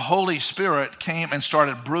says, and the Holy Spirit came and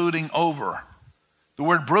started brooding over. The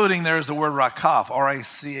word brooding there is the word rakaph,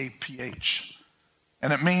 R-A-C-A-P-H.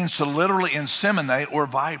 And it means to literally inseminate or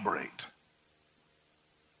vibrate.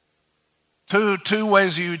 Two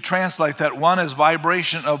ways you translate that. One is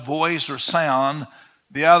vibration of voice or sound.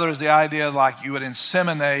 The other is the idea like you would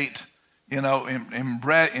inseminate,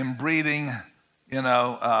 in breeding,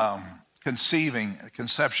 conceiving,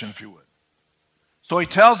 conception, if you would. So he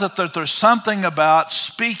tells us that there's something about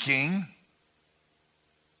speaking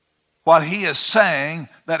what he is saying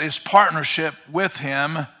that is partnership with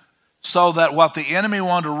him, so that what the enemy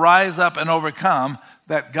wanted to rise up and overcome,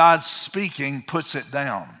 that God's speaking puts it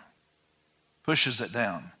down, pushes it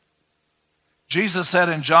down. Jesus said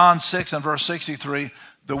in John 6 and verse 63,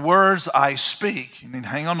 the words I speak,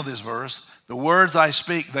 hang on to this verse, the words I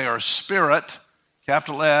speak, they are spirit,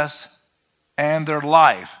 capital S, and they're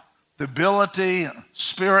life. The ability,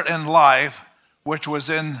 spirit, and life, which was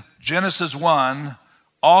in Genesis 1,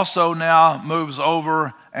 also now moves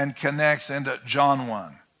over and connects into John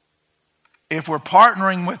 1. If we're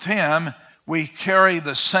partnering with him, we carry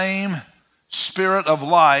the same spirit of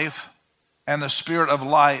life and the spirit of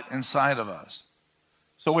light inside of us.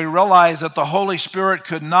 So we realize that the Holy Spirit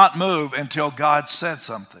could not move until God said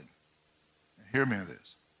something. Hear me with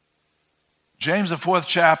this. James, the 4th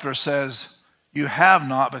chapter says, you have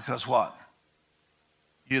not because what?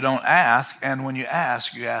 You don't ask, and when you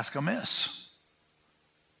ask amiss.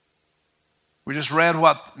 We just read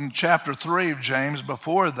what in chapter 3 of James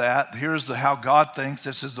before that. Here's how God thinks.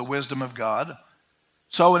 This is the wisdom of God.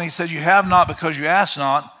 So when he said, you have not because you ask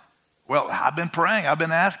not, well, I've been praying, I've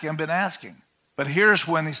been asking. But here's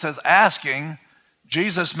when he says asking,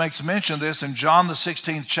 Jesus makes mention of this in John the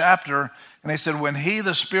 16th chapter, and he said, when he,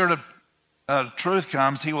 the Spirit of truth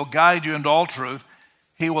comes, he will guide you into all truth.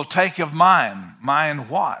 He will take of mine. Mine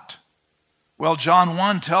what? Well, John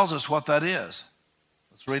 1 tells us what that is.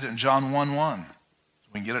 Let's read it in John 1:1 so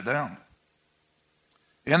we can get it down.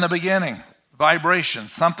 In the beginning, vibration,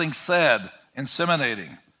 something said,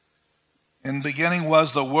 inseminating. In the beginning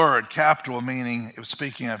was the Word, capital, meaning it was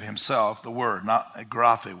speaking of himself, the Word, not a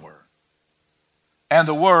graphe word. And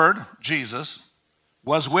the Word, Jesus,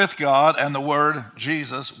 was with God, and the Word,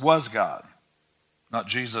 Jesus, was God. Not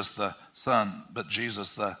Jesus the Son, but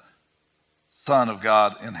Jesus the Son of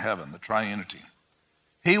God in heaven, the triunity.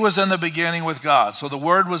 He was in the beginning with God. So the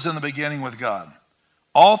Word was in the beginning with God.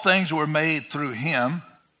 All things were made through him,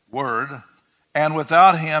 Word, and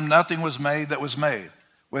without him nothing was made that was made.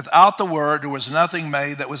 Without the Word there was nothing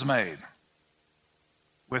made that was made.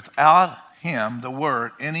 Without him, the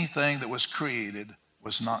Word, anything that was created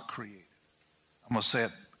was not created. I'm going to say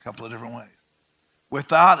it a couple of different ways.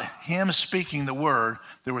 Without him speaking the word,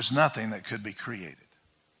 there was nothing that could be created.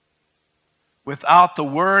 Without the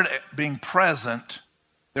Word being present,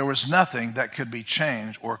 there was nothing that could be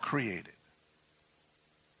changed or created.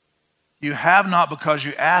 You have not because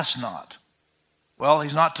you ask not. Well,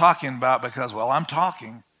 he's not talking about because, well, I'm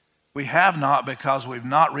talking. We have not because we've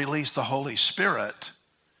not released the Holy Spirit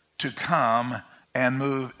to come and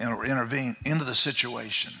move or intervene into the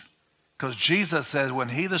situation. Because Jesus says when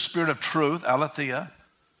he, the Spirit of truth, aletheia,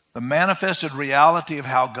 the manifested reality of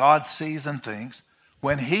how God sees and thinks,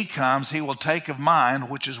 when he comes, he will take of mine,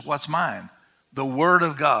 which is what's mine, the Word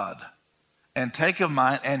of God, and take of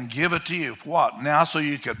mine and give it to you. For what? Now so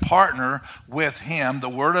you could partner with him, the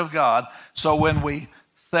Word of God. So when we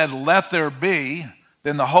said, let there be,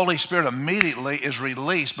 then the Holy Spirit immediately is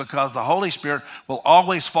released because the Holy Spirit will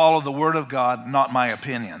always follow the Word of God, not my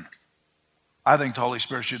opinion. I think the Holy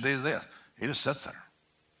Spirit should do this. He just sits there.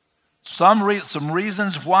 Some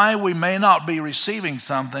reasons why we may not be receiving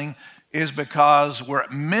something is because we're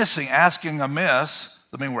missing, asking amiss.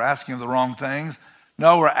 Doesn't mean we're asking the wrong things.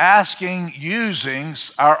 No, we're asking using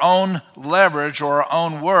our own leverage or our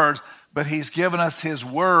own words, but he's given us his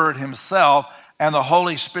word himself, and the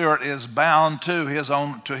Holy Spirit is bound to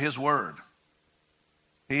his word.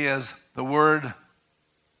 He is the word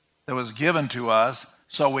that was given to us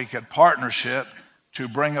so we could partnership to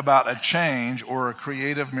bring about a change or a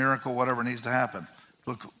creative miracle, whatever needs to happen.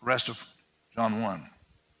 Look at the rest of John 1.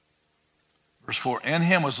 Verse 4, in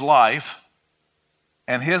him was life,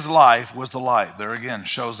 and his life was the light. There again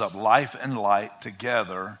shows up life and light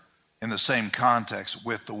together in the same context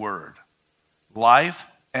with the Word. Life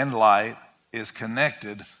and light is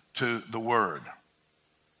connected to the Word.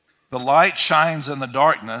 The light shines in the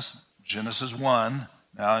darkness, Genesis 1,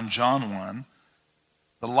 now in John 1.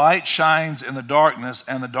 The light shines in the darkness,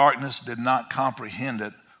 and the darkness did not comprehend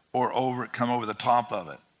it or come over the top of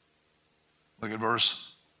it. Look at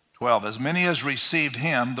verse 12. As many as received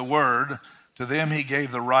him, the Word, to them he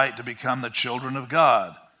gave the right to become the children of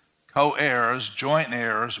God, co-heirs, joint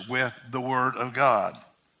heirs with the Word of God.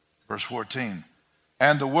 Verse 14.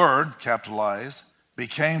 And the Word, capitalized,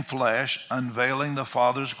 became flesh, unveiling the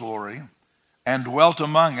Father's glory, and dwelt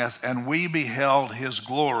among us, and we beheld his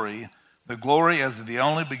glory, the glory as the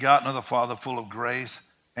only begotten of the Father, full of grace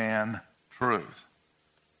and truth.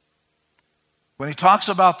 When he talks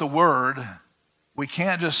about the Word, we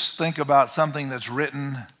can't just think about something that's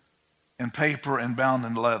written in paper and bound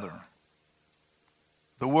in leather.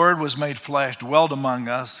 The Word was made flesh, dwelled among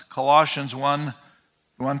us. Colossians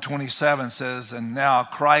 1:27 says, and now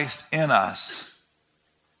Christ in us.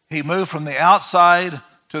 He moved from the outside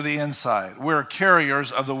to the inside. We're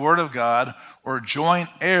carriers of the Word of God, or joint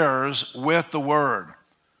heirs with the Word.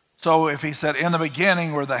 So if he said in the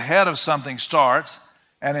beginning, where the head of something starts,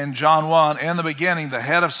 and in John 1, in the beginning, the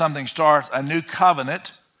head of something starts, a new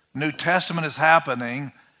covenant, New Testament is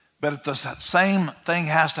happening, but the same thing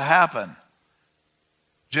has to happen.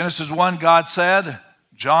 Genesis 1, God said.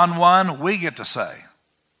 John 1, we get to say.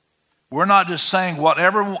 We're not just saying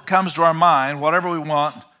whatever comes to our mind, whatever we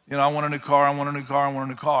want. You know, I want a new car, I want a new car, I want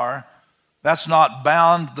a new car. That's not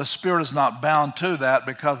bound, the Spirit is not bound to that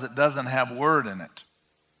because it doesn't have Word in it.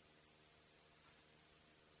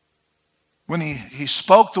 When he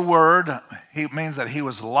spoke the Word, he means that he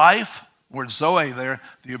was life, word Zoe there,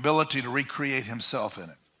 the ability to recreate himself in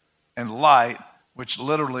it. And light, which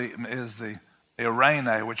literally is the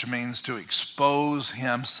eirene, which means to expose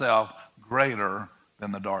himself greater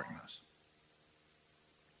than the darkness.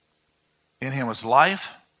 In him was life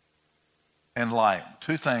and light.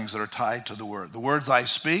 Two things that are tied to the Word. The words I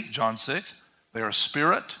speak, John 6, they are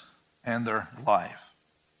spirit and they're life.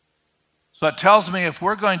 So it tells me if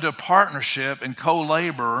we're going to partnership and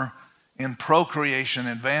co-labor in procreation,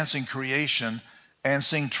 advancing creation, and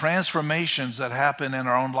seeing transformations that happen in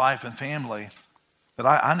our own life and family, that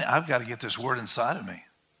I've got to get this Word inside of me.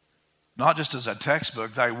 Not just as a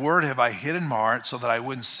textbook. Thy Word have I hid in my heart so that I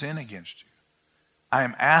wouldn't sin against you. I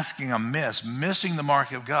am asking amiss, missing the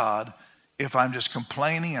mark of God, if I'm just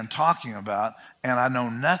complaining and talking about, and I know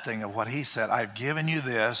nothing of what he said. I've given you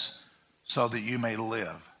this so that you may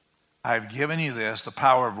live. I've given you this. The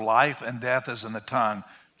power of life and death is in the tongue.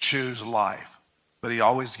 Choose life. But he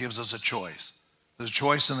always gives us a choice. There's a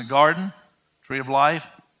choice in the garden, tree of life,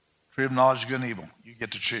 tree of knowledge of good and evil. You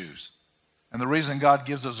get to choose. And the reason God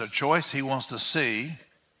gives us a choice, he wants to see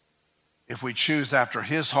if we choose after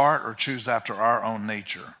his heart or choose after our own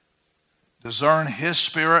nature. Discern his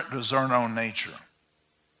spirit, discern our own nature.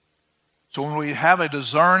 So when we have a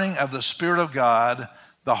discerning of the Spirit of God,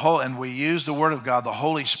 and we use the Word of God, the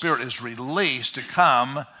Holy Spirit is released to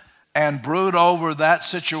come and brood over that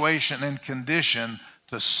situation and condition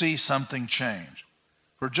to see something change.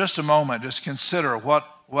 For just a moment, just consider what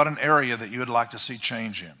an area that you would like to see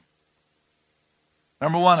change in.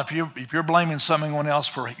 Number one, if you're blaming someone else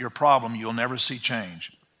for your problem, you'll never see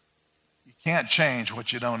change. You can't change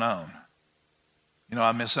what you don't own. You know,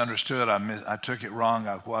 I misunderstood, I took it wrong,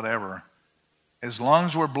 whatever. As long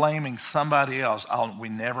as we're blaming somebody else, we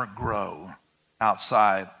never grow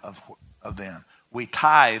outside of them. We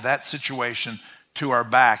tie that situation to our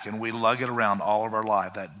back and we lug it around all of our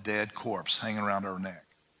life, that dead corpse hanging around our neck.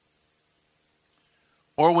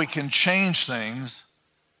 Or we can change things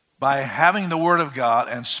by having the Word of God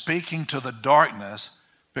and speaking to the darkness,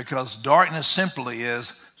 because darkness simply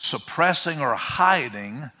is suppressing or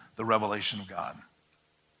hiding the revelation of God.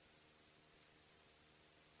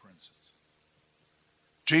 For instance,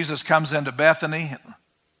 Jesus comes into Bethany.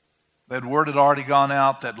 That word had already gone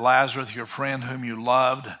out that Lazarus, your friend whom you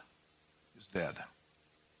loved, is dead.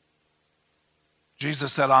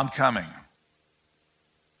 Jesus said, I'm coming.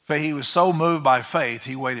 He was so moved by faith,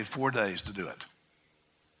 he waited 4 days to do it.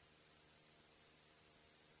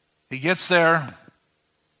 He gets there,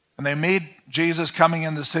 and they meet Jesus coming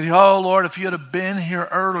in the city. Oh, Lord, if you'd have been here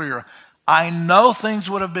earlier, I know things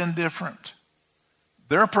would have been different.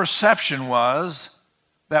 Their perception was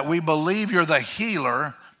that we believe you're the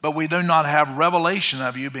healer, but we do not have revelation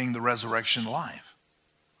of you being the resurrection life.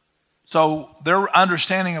 So their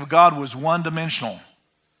understanding of God was one-dimensional.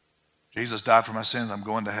 Jesus died for my sins, I'm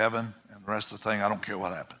going to heaven, and rest of the thing, I don't care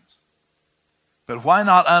what happens. But why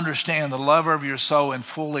not understand the lover of your soul and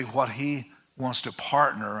fully what he wants to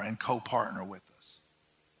partner and co-partner with us?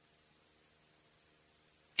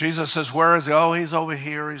 Jesus says, where is he? Oh, he's over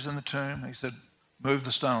here. He's in the tomb. He said, move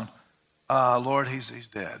the stone. Lord, he's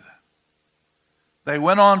dead. They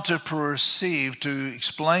went on to to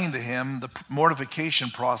explain to him the mortification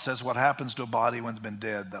process, what happens to a body when it's been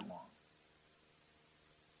dead that long.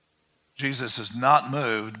 Jesus is not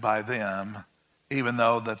moved by them, even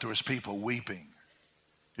though that there was people weeping.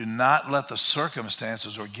 Do not let the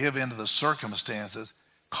circumstances or give in to the circumstances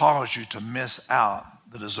cause you to miss out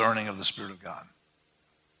the discerning of the Spirit of God.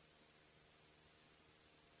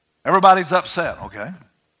 Everybody's upset, okay?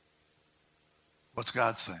 What's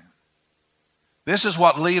God saying? This is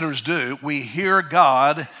what leaders do. We hear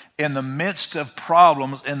God in the midst of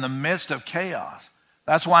problems, in the midst of chaos.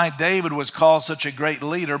 That's why David was called such a great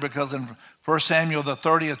leader, because in 1 Samuel, the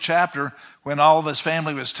 30th chapter, when all of his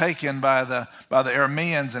family was taken by the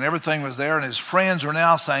Arameans and everything was there, and his friends are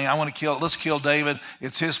now saying, let's kill David.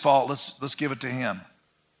 It's his fault. Let's give it to him.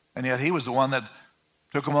 And yet he was the one that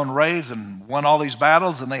took them on raids and won all these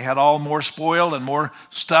battles, and they had all more spoil and more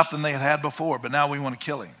stuff than they had before. But now we want to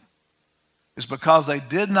kill him. It's because they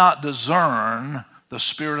did not discern the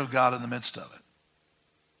Spirit of God in the midst of it.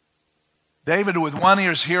 David, with one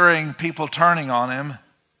ear, is hearing people turning on him,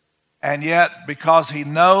 and yet because he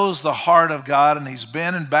knows the heart of God and he's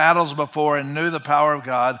been in battles before and knew the power of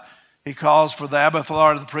God, he calls for the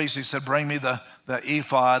Abiathar, the priest. He said, bring me the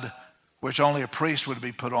ephod, which only a priest would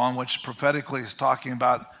be put on, which prophetically is talking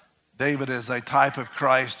about David as a type of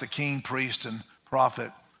Christ, the king, priest, and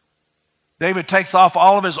prophet. David takes off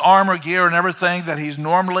all of his armor gear and everything that he's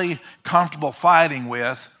normally comfortable fighting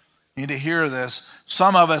with. You need to hear this.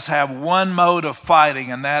 Some of us have one mode of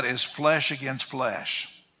fighting, and that is flesh against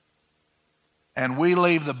flesh. And we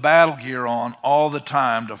leave the battle gear on all the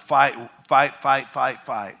time to fight.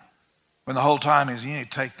 When the whole time is, you need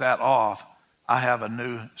to take that off. I have a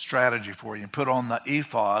new strategy for you. Put on the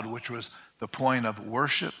ephod, which was the point of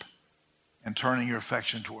worship and turning your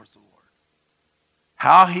affection towards the Lord.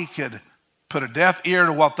 How he could put a deaf ear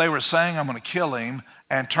to what they were saying, I'm going to kill him,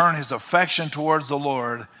 and turn his affection towards the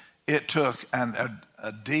Lord, it took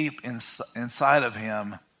a deep inside of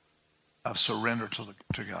him of surrender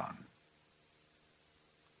to God.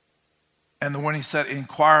 And when he said,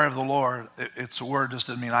 inquire of the Lord, it's a word just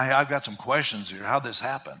didn't mean, I've got some questions here. How'd this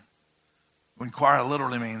happen? Inquire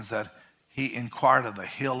literally means that he inquired of the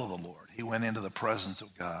hill of the Lord. He went into the presence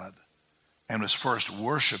of God and was first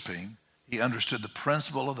worshiping. He understood the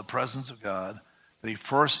principle of the presence of God, that he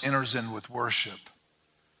first enters in with worship,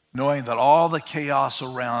 knowing that all the chaos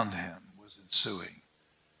around him was ensuing.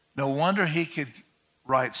 No wonder he could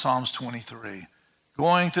write Psalms 23,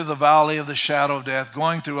 going through the valley of the shadow of death,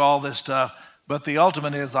 going through all this stuff, but the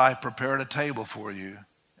ultimate is, I prepared a table for you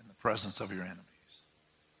in the presence of your enemies.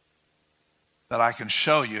 That I can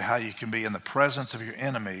show you how you can be in the presence of your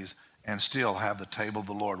enemies and still have the table of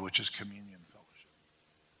the Lord, which is communion.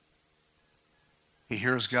 He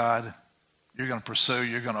hears God, you're going to pursue,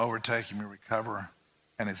 you're going to overtake him, you recover,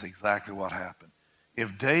 and it's exactly what happened.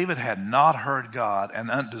 If David had not heard God and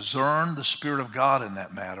discerned the Spirit of God in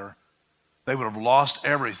that matter, they would have lost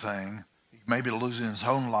everything, maybe losing his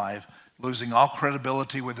own life, losing all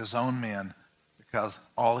credibility with his own men, because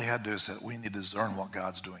all he had to do is say, we need to discern what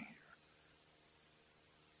God's doing here.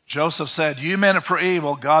 Joseph said, you meant it for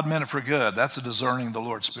evil, God meant it for good. That's a discerning of the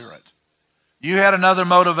Lord's Spirit. You had another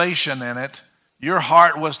motivation in it. Your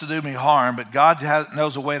heart was to do me harm, but God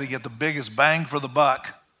knows a way to get the biggest bang for the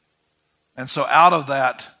buck. And so out of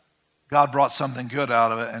that, God brought something good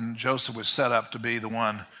out of it, and Joseph was set up to be the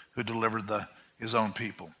one who delivered his own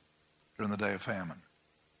people during the day of famine.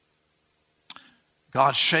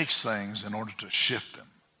 God shakes things in order to shift them.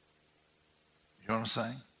 You know what I'm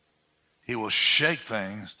saying? He will shake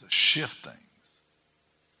things to shift things.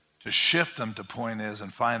 To shift them to point is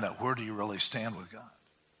and find out, where do you really stand with God?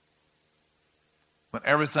 When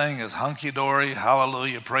everything is hunky-dory,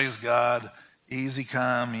 hallelujah, praise God, easy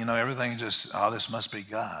come, everything just, this must be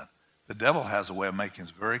God. The devil has a way of making us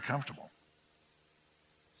very comfortable.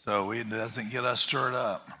 So it doesn't get us stirred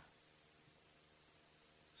up. It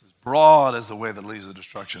says, broad is the way that leads to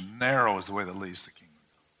destruction. Narrow is the way that leads to the kingdom.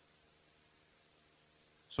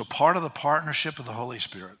 So part of the partnership of the Holy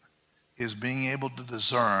Spirit is being able to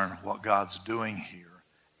discern what God's doing here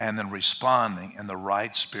and then responding in the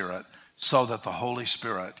right spirit, so that the Holy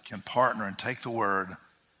Spirit can partner and take the word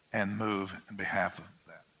and move in behalf of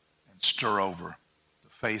that and stir over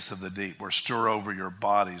the face of the deep, or stir over your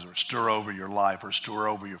bodies, or stir over your life, or stir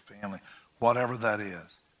over your family, whatever that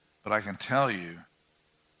is. But I can tell you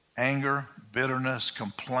Anger, bitterness,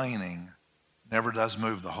 complaining never does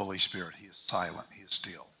move the Holy Spirit. He is silent. He is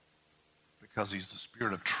still. Because he's the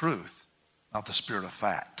Spirit of truth, not the spirit of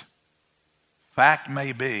fact. Fact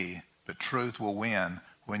may be, but truth will win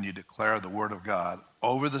when you declare the Word of God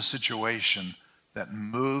over the situation that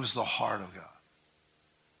moves the heart of God.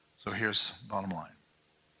 So here's the bottom line.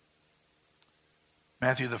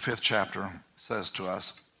 Matthew, the 5th chapter, says to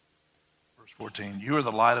us, verse 14, you are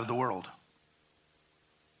the light of the world.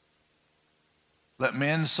 Let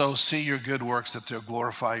men so see your good works that they'll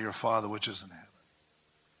glorify your Father which is in heaven.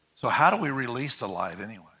 So how do we release the light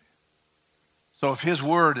anyway? So if his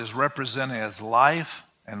word is represented as life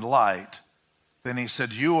and light, then he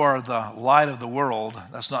said, you are the light of the world.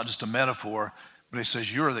 That's not just a metaphor, but he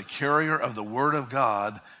says you are the carrier of the word of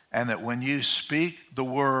God, and that when you speak the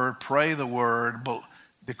word, pray the word,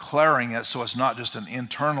 declaring it so it's not just an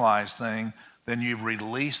internalized thing, then you've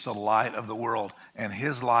released the light of the world. And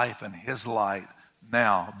his life and his light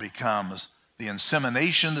now becomes the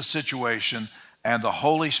insemination of the situation, and the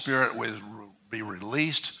Holy Spirit will be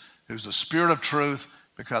released, who's the Spirit of truth,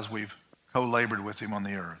 because we've co-labored with him on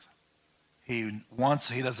the earth. He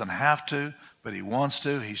doesn't have to, but he wants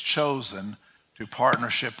to. He's chosen to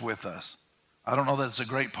partnership with us. I don't know that it's a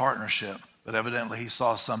great partnership, but evidently he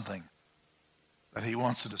saw something, that he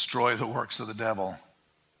wants to destroy the works of the devil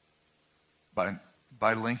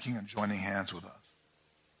by linking and joining hands with us.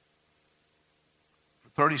 For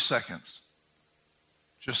 30 seconds,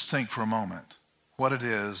 just think for a moment what it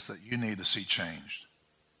is that you need to see changed.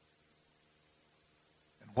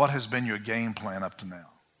 And what has been your game plan up to now?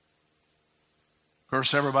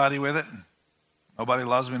 Curse everybody with it? Nobody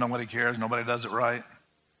loves me, nobody cares, nobody does it right.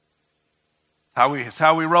 It's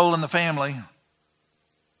how we roll in the family. You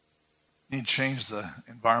need to change the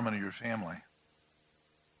environment of your family,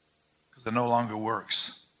 because it no longer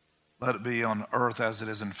works. Let it be on earth as it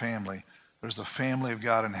is in family. There's the family of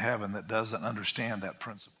God in heaven that doesn't understand that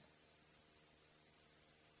principle.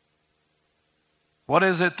 What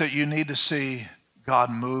is it that you need to see God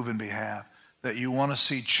move in behalf, that you want to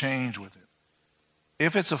see change with it?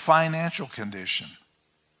 If it's a financial condition,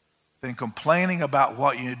 then complaining about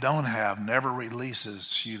what you don't have never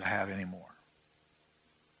releases you to have any more.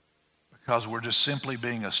 Because we're just simply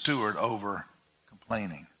being a steward over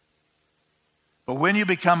complaining. But when you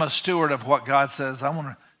become a steward of what God says, I want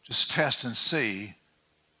to just test and see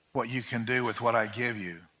what you can do with what I give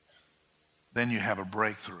you, then you have a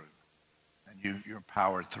breakthrough. And you're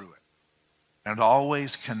empowered through it. And it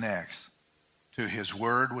always connects to his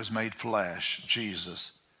word was made flesh,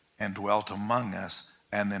 Jesus, and dwelt among us,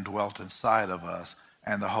 and then dwelt inside of us.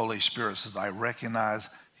 And the Holy Spirit says, I recognize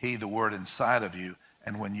he, the word inside of you.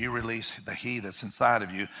 And when you release the he that's inside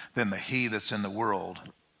of you, then the he that's in the world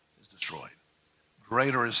is destroyed.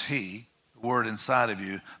 Greater is he, the word inside of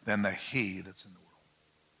you, than the he that's in the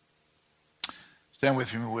world. Stand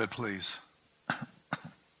with me, if you would, please.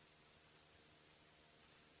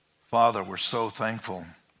 Father, we're so thankful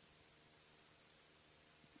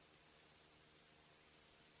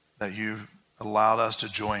that you allowed us to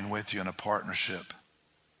join with you in a partnership.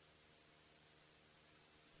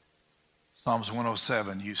 Psalms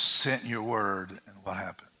 107, you sent your word, and what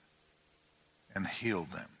happened? And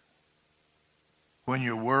healed them. When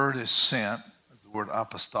your word is sent, as the word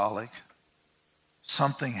apostolic,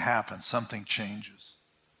 something happens, something changes.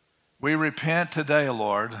 We repent today,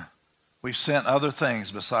 Lord. We've sent other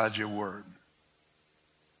things besides your word.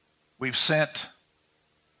 We've sent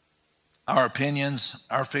our opinions,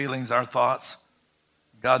 our feelings, our thoughts.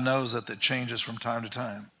 God knows that changes from time to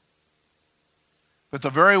time. But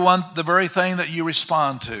the very thing that you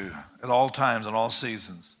respond to at all times and all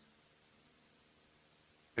seasons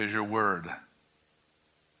is your word.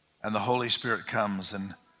 And the Holy Spirit comes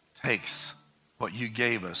and takes what you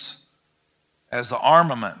gave us as the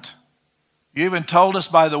armament. You even told us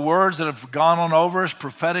by the words that have gone on over us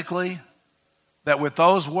prophetically that with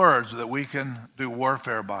those words that we can do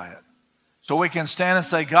warfare by it. So we can stand and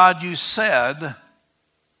say, God, you said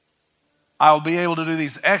I'll be able to do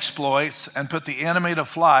these exploits and put the enemy to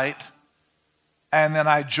flight, and then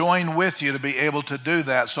I join with you to be able to do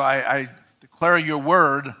that. So I declare your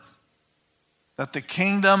word that the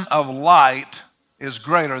kingdom of light is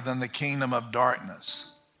greater than the kingdom of darkness.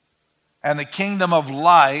 And the kingdom of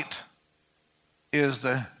light is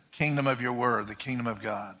the kingdom of your word, the kingdom of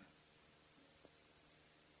God.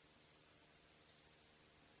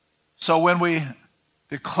 So when we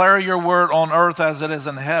declare your word on earth as it is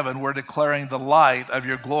in heaven, we're declaring the light of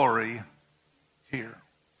your glory here.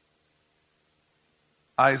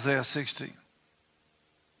 Isaiah 60.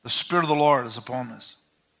 The Spirit of the Lord is upon us.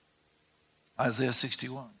 Isaiah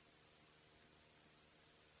 61.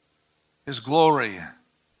 His glory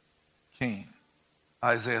came.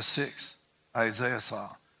 Isaiah 6, Isaiah saw.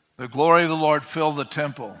 The glory of the Lord filled the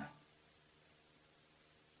temple.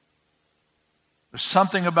 There's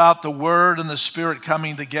something about the Word and the Spirit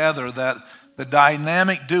coming together that the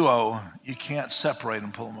dynamic duo, you can't separate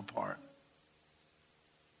and pull them apart.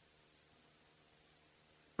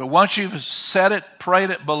 But once you've said it,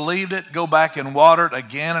 prayed it, believed it, go back and water it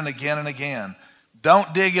again and again and again.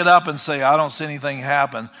 Don't dig it up and say, I don't see anything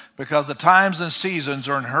happen, because the times and seasons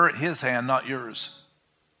are in His hand, not yours.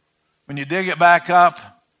 When you dig it back up,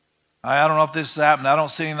 I don't know if this has happened, I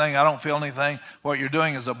don't see anything, I don't feel anything. What you're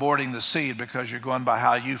doing is aborting the seed, because you're going by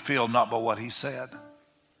how you feel, not by what He said.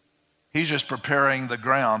 He's just preparing the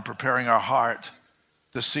ground, preparing our heart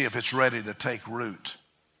to see if it's ready to take root.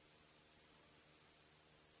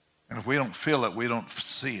 And if we don't feel it, we don't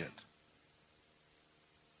see it.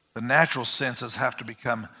 The natural senses have to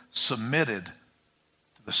become submitted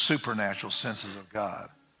to the supernatural senses of God.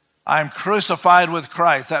 I'm crucified with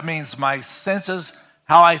Christ. That means my senses,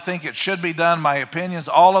 how I think it should be done, my opinions,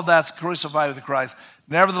 all of that's crucified with Christ.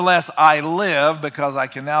 Nevertheless, I live because I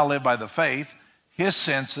can now live by the faith, His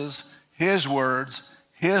senses, His words,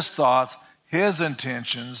 His thoughts, His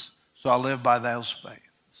intentions. So I live by those faith,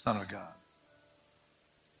 Son of God.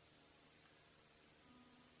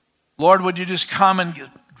 Lord, would you just come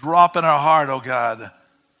and drop in our heart, oh God,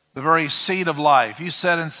 the very seed of life. You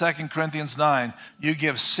said in 2 Corinthians 9, you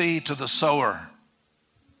give seed to the sower.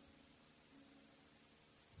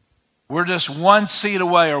 We're just one seed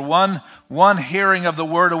away, or one hearing of the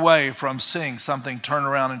word away from seeing something turn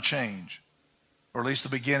around and change. Or at least the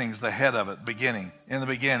beginning's the head of it, beginning. In the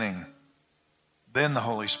beginning, then the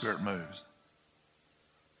Holy Spirit moves.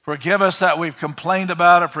 Forgive us that we've complained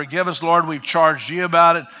about it. Forgive us, Lord, we've charged you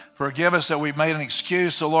about it. Forgive us that we've made an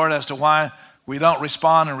excuse, so Lord, as to why we don't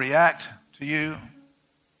respond and react to you.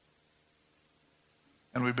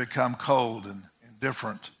 And we become cold and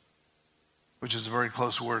indifferent, which is a very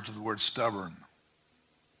close word to the word stubborn.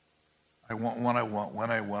 I want what I want, when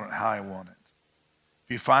I want it, how I want it.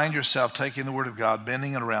 If you find yourself taking the word of God,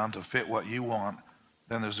 bending it around to fit what you want,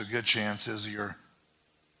 then there's a good chance is you're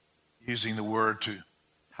using the word to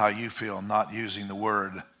how you feel, not using the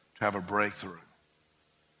word to have a breakthrough.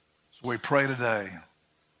 So we pray today.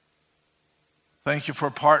 Thank you for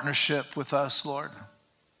partnership with us, Lord.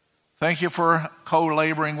 Thank you for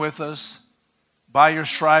co-laboring with us. By your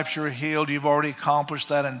stripes you're healed. You've already accomplished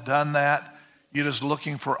that and done that. You're just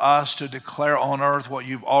looking for us to declare on earth what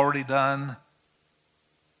you've already done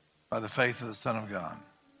by the faith of the Son of God.